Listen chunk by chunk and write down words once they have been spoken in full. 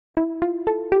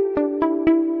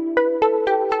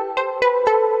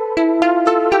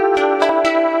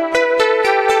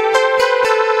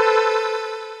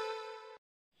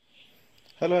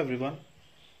Hello everyone,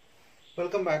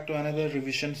 welcome back to another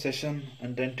revision session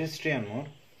on dentistry and more.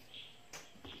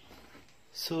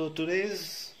 So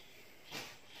today's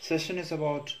session is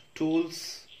about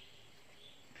tools.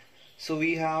 So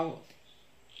we have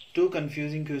two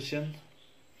confusing questions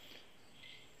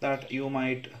that you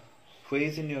might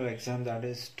face in your exam, that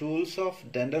is tools of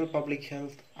dental public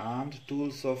health and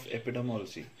tools of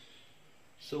epidemiology.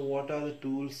 So what are the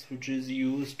tools which is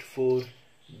used for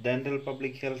dental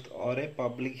public health or a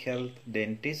public health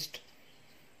dentist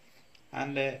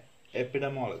and a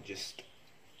epidemiologist?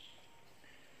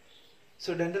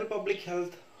 So dental public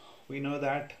health, we know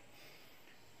that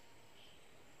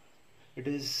it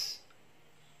is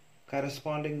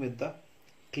corresponding with the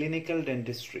clinical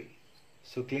dentistry.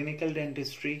 So clinical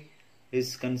dentistry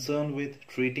is concerned with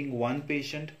treating one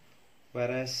patient,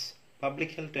 whereas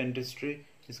public health dentistry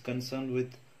is concerned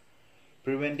with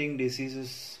preventing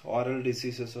diseases, oral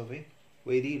diseases of a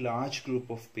very large group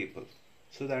of people.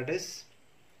 So that is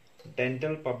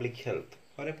dental public health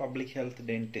or a public health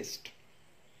dentist.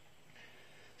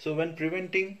 So when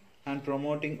preventing and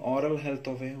promoting oral health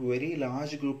of a very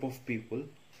large group of people,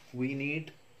 we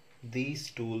need these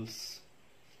tools.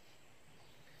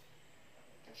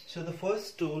 So the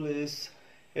first tool is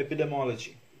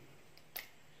epidemiology.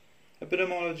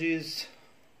 Epidemiology is,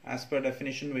 as per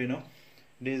definition we know,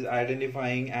 it is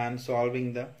identifying and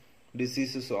solving the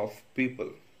diseases of people.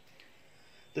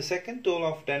 The second tool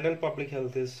of dental public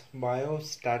health is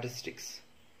biostatistics.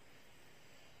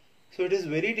 So it is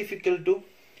very difficult to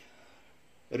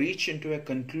reach into a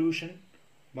conclusion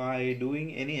by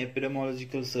doing any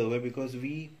epidemiological survey because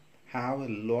we have a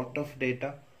lot of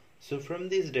data. So from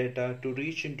this data, to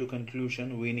reach into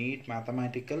conclusion, we need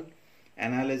mathematical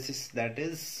analysis, that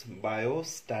is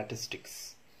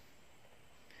biostatistics.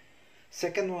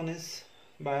 Second one is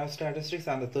biostatistics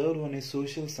and the third one is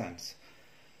social science.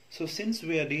 So since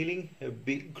we are dealing a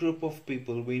big group of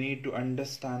people, we need to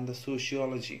understand the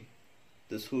sociology,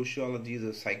 the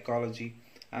psychology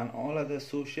and all other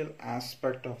social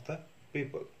aspect of the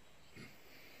people.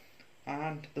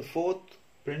 And the fourth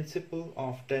principle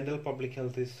of dental public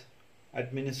health is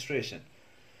administration.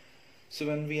 So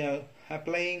when we are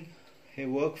applying a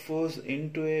workforce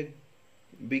into a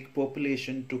big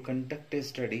population to conduct a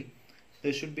study,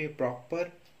 there should be a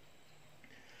proper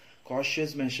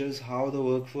cautious measures how the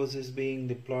workforce is being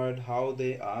deployed, how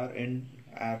they are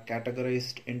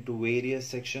categorized into various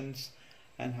sections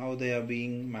and how they are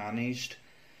being managed.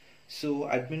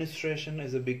 So administration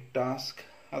is a big task,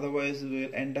 otherwise we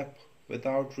will end up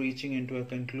without reaching into a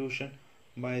conclusion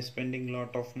by spending a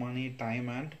lot of money, time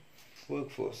and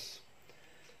workforce.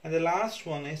 And the last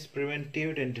one is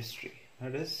preventive dentistry.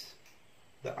 That is,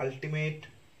 the ultimate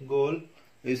goal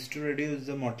is to reduce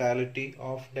the mortality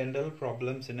of dental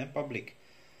problems in a public.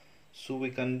 So we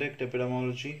conduct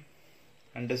epidemiology,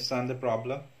 understand the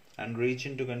problem and reach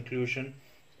into conclusion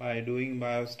by doing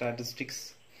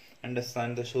biostatistics,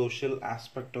 understand the social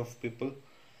aspect of people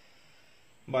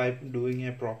by doing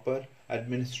a proper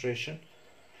administration,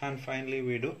 and finally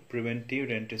we do preventive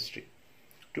dentistry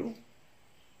to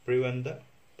prevent the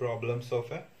problems of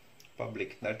a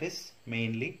public, that is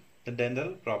mainly the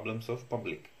dental problems of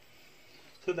public.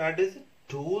 So that is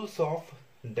tools of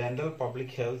dental public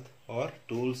health or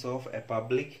tools of a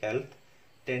public health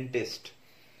dentist.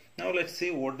 Now let's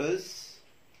see what is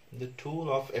the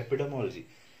tool of epidemiology.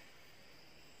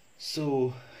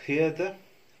 So here the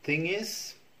thing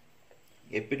is,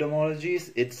 epidemiology is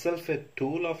itself a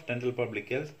tool of dental public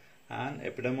health, and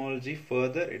epidemiology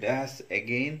further it has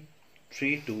again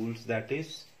three tools, that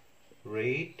is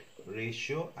rate,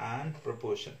 ratio and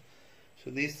proportion. So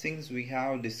these things we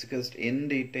have discussed in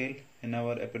detail in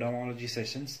our epidemiology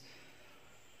sessions.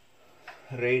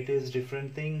 Rate is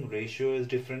different thing, ratio is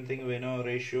different thing. We know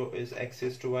ratio is x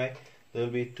is to y. There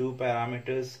will be two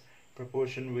parameters.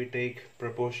 Proportion, we take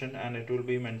proportion and it will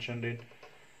be mentioned in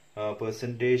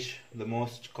percentage. The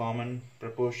most common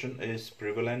proportion is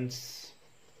prevalence.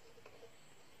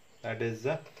 That is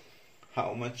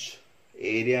how much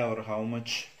area or how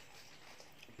much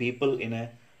people in a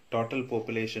total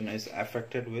population is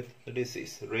affected with the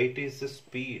disease. Rate is the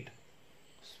speed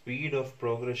of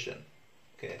progression.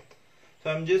 Okay,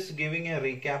 so I'm just giving a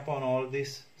recap on all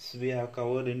this we have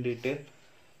covered in detail.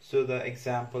 So the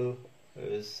example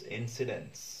is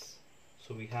incidence.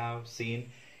 So we have seen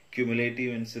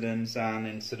cumulative incidence and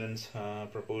incidence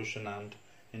proportion and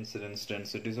incidence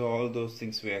density. So all those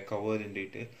things we have covered in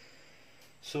detail.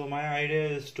 So my idea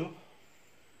is to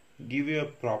give you a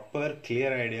proper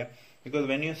clear idea, because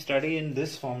when you study in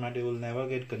this format you will never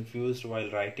get confused while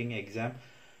writing exam,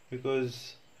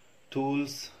 because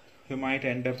tools you might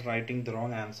end up writing the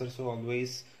wrong answer. So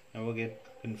always Never get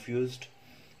confused.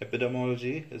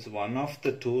 Epidemiology is one of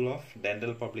the tool of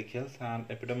dental public health, and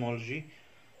epidemiology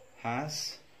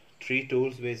has three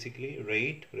tools basically: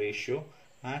 rate, ratio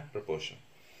and proportion.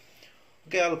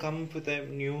 Okay, I'll come up with a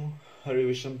new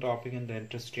revision topic in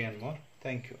dentistry and more.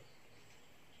 Thank you.